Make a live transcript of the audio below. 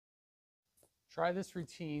Try this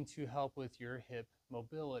routine to help with your hip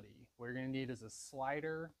mobility. What you're going to need is a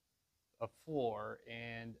slider, a floor,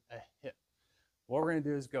 and a hip. What we're going to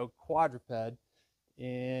do is go quadruped,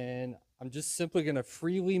 and I'm just simply going to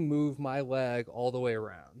freely move my leg all the way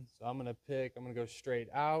around. So I'm going to go straight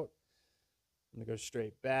out, I'm going to go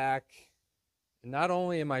straight back. And not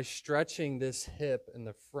only am I stretching this hip in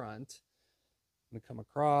the front, I'm going to come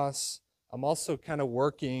across, I'm also kind of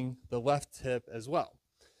working the left hip as well.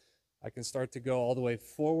 I can start to go all the way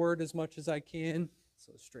forward as much as I can,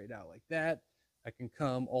 so straight out like that. I can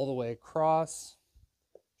come all the way across,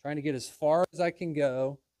 trying to get as far as I can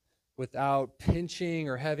go without pinching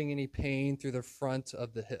or having any pain through the front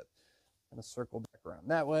of the hip. I'm going to circle back around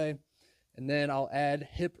that way, and then I'll add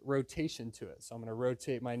hip rotation to it. So I'm going to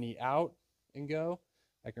rotate my knee out and go.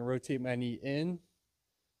 I can rotate my knee in.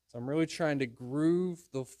 So I'm really trying to groove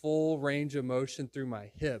the full range of motion through my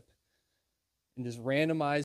hip and just randomize